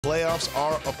Playoffs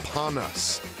are upon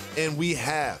us, and we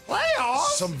have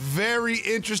some very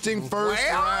interesting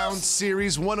first-round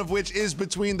series, one of which is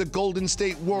between the Golden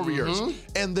State Warriors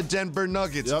and the Denver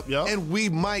Nuggets. And we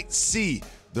might see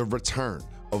the return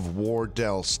of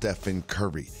Wardell Stephen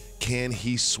Curry. Can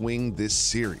he swing this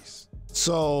series?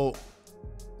 So,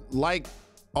 like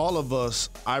all of us,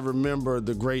 I remember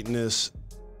the greatness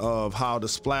of how the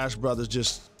Splash Brothers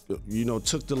just,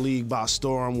 took the league by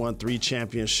storm, won 3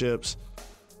 championships.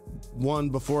 One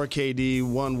before KD,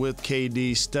 one with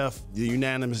KD. Steph, the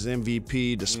unanimous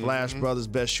MVP. The Splash Brothers,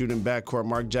 best shooting backcourt.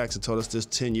 Mark Jackson told us this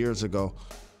 10 years ago.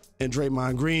 And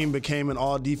Draymond Green became an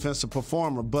all-defensive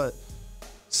performer. But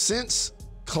since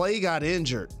Clay got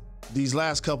injured these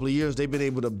last couple of years, they've been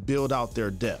able to build out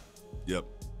their depth. Yep.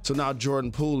 So now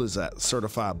Jordan Poole is a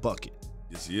certified bucket.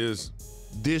 Yes, he is.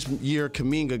 This year,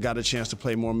 Kuminga got a chance to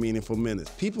play more meaningful minutes.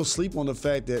 People sleep on the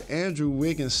fact that Andrew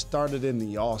Wiggins started in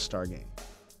the All-Star game.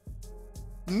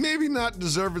 Maybe not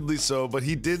deservedly so, but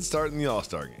he did start in the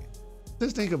All-Star game.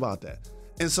 Just think about that.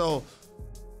 And so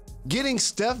getting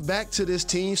Steph back to this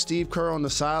team, Steve Kerr on the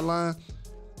sideline,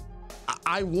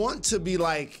 I want to be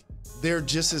like, they're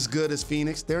just as good as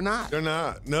Phoenix. They're not. They're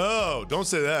not. No, don't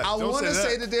say that. I want to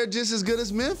say that they're just as good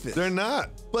as Memphis. They're not.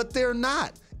 But they're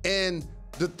not. And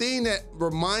the thing that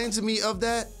reminds me of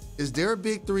that is their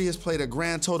big three has played a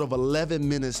grand total of 11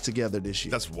 minutes together this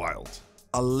year. That's wild.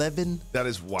 11 that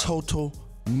is wild. Total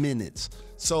minutes.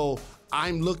 So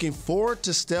I'm looking forward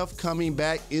to Steph coming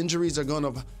back. Injuries are going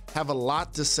to have a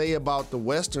lot to say about the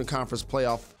Western Conference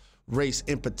playoff race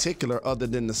in particular, other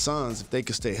than the Suns, if they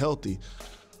could stay healthy.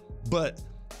 But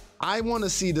I want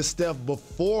to see the Steph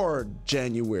before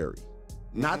January,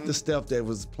 not the Steph that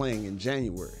was playing in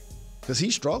January, because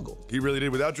he struggled. He really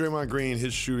did. Without Draymond Green,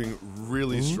 his shooting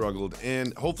really struggled.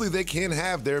 And hopefully they can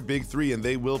have their big three, and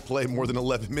they will play more than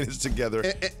 11 minutes together.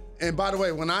 And by the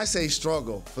way, when I say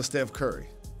struggle for Steph Curry,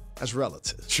 that's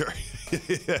relative. Sure.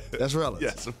 That's relative.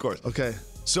 Yes, of course. Okay.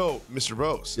 So, Mr.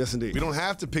 Rose. Yes, indeed. We don't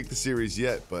have to pick the series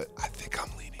yet, but I think I'm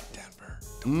leaning Denver.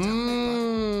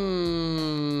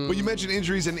 But you mentioned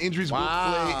injuries, and injuries will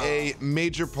play a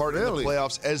major part in the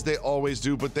playoffs, as they always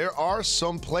do. But there are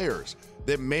some players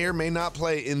that may or may not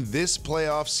play in this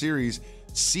playoff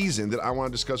season that I want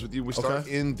to discuss with you. We start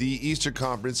in the Eastern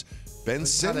Conference. Ben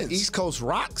Simmons. East Coast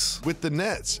rocks. With the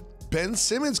Nets. Ben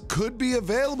Simmons could be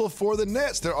available for the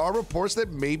Nets. There are reports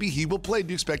that maybe he will play. Do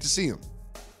you expect to see him?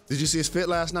 Did you see his fit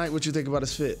last night? What you think about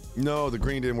his fit? No, the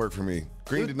green didn't work for me.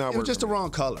 Green did not work. It was just the wrong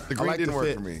color. The green didn't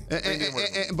work for me.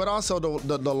 But also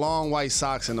the long white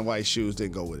socks and the white shoes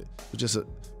didn't go with it.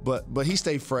 But he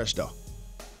stayed fresh though.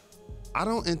 I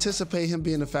don't anticipate him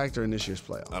being a factor in this year's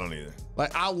playoff. I don't either.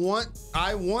 Like I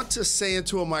want to say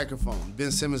into a microphone,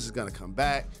 Ben Simmons is going to come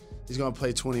back. He's going to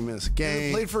play 20 minutes a game.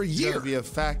 He played for a year. He's going to be a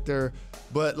factor.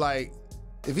 But like,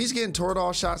 if he's getting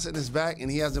Toradol shots in his back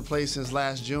and he hasn't played since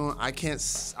last June, I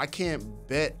can't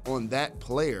bet on that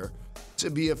player to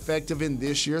be effective in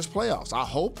this year's playoffs. I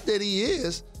hope that he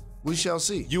is. We shall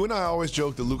see. You and I always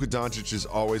joke that Luka Doncic is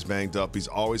always banged up. He's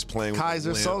always playing with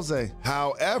Kaiser Soze.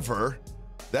 However,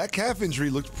 that calf injury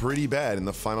looked pretty bad in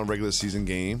the final regular season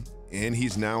game, and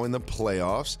he's now in the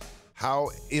playoffs. How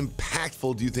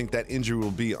impactful do you think that injury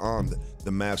will be on the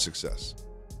Mavs' success?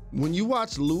 When you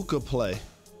watch Luka play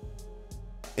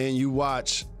and you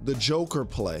watch the Joker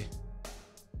play,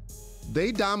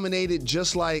 they dominated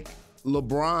just like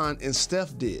LeBron and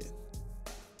Steph did.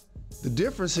 The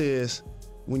difference is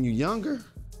when you're younger,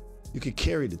 you can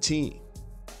carry the team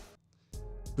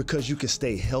because you can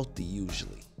stay healthy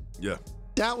usually. Yeah.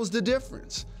 That was the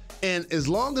difference. And as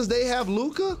long as they have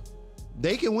Luka,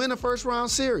 they can win a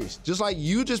first-round series. Just like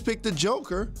you just picked the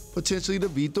Joker potentially to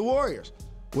beat the Warriors.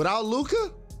 Without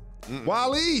Luka,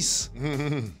 Wallace.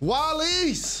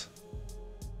 Wallace.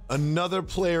 Another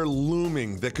player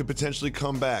looming that could potentially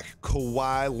come back,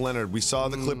 Kawhi Leonard. We saw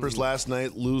the Clippers last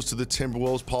night lose to the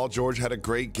Timberwolves. Paul George had a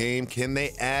great game. Can they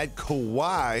add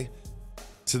Kawhi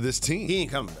to this team? He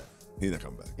ain't coming back. He's not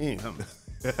coming back. He ain't coming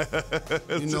back.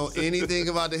 You know anything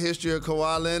about the history of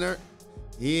Kawhi Leonard?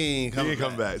 He ain't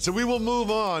coming back. So we will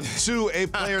move on to a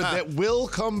player that will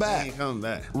come back. He ain't coming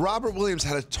back. Robert Williams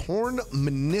had a torn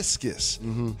meniscus.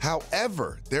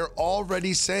 However, they're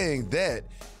already saying that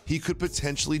he could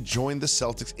potentially join the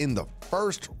Celtics in the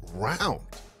first round.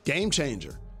 Game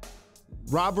changer.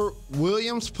 Robert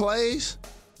Williams plays,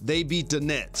 they beat the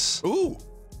Nets. Ooh.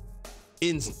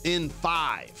 In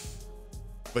 5.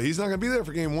 But he's not going to be there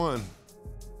for game 1.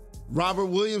 Robert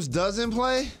Williams doesn't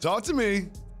play? Talk to me.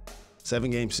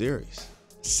 7-game series.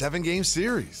 7-game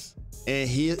series. And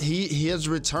his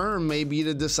return may be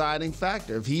the deciding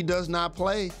factor. If he does not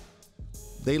play,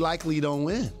 they likely don't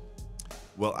win.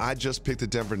 Well, I just picked the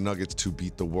Denver Nuggets to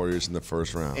beat the Warriors in the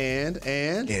first round. And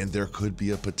there could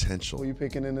be a potential. who are you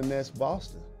picking in the Nets?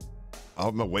 Boston.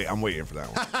 I'm waiting for that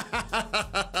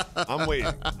one.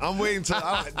 I'm waiting till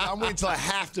I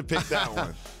have to pick that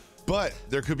one. But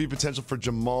there could be potential for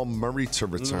Jamal Murray to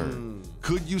return.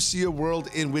 Could you see a world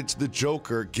in which the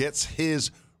Joker gets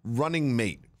his running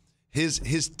mate, his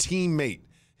teammate,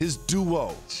 his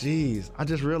duo? Jeez, I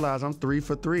just realized I'm 3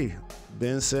 for 3.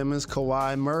 Ben Simmons,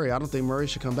 Kawhi, Murray. I don't think Murray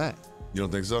should come back. You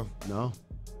don't think so? No.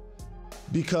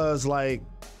 Because, like,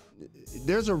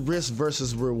 there's a risk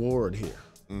versus reward here.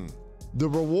 The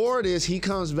reward is he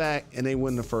comes back and they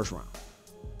win the first round.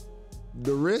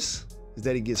 The risk is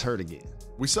that he gets hurt again.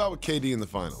 We saw it with KD in the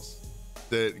finals.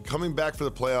 That coming back for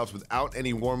the playoffs without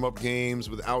any warm-up games,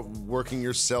 without working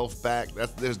yourself back,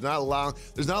 there's not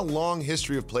a long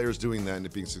history of players doing that and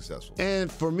it being successful.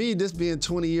 And for me, this being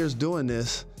 20 years doing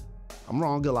this, I'm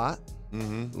wrong a lot.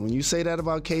 When you say that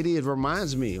about KD, it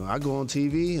reminds me. When I go on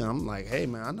TV and I'm like, hey,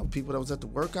 man, I know people that was at the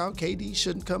workout. KD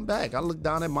shouldn't come back. I look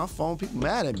down at my phone, people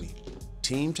mad at me.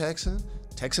 Team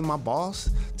texting my boss,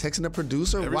 texting the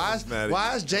producer. Why is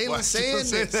Jalen saying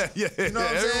this? Yeah, you know what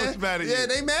I'm saying? Everyone's mad at you. Yeah,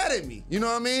 they mad at me. You know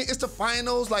what I mean? It's the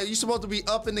finals. Like, you're supposed to be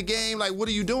up in the game. Like, what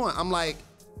are you doing? I'm like,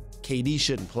 KD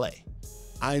shouldn't play.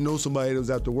 I know somebody that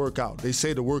was at the workout. They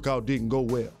say the workout didn't go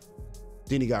well.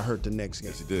 Then he got hurt the next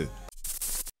game. Yes, he did.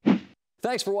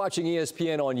 Thanks for watching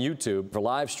ESPN on YouTube. For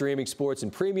live streaming sports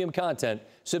and premium content,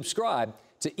 subscribe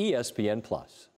to ESPN+.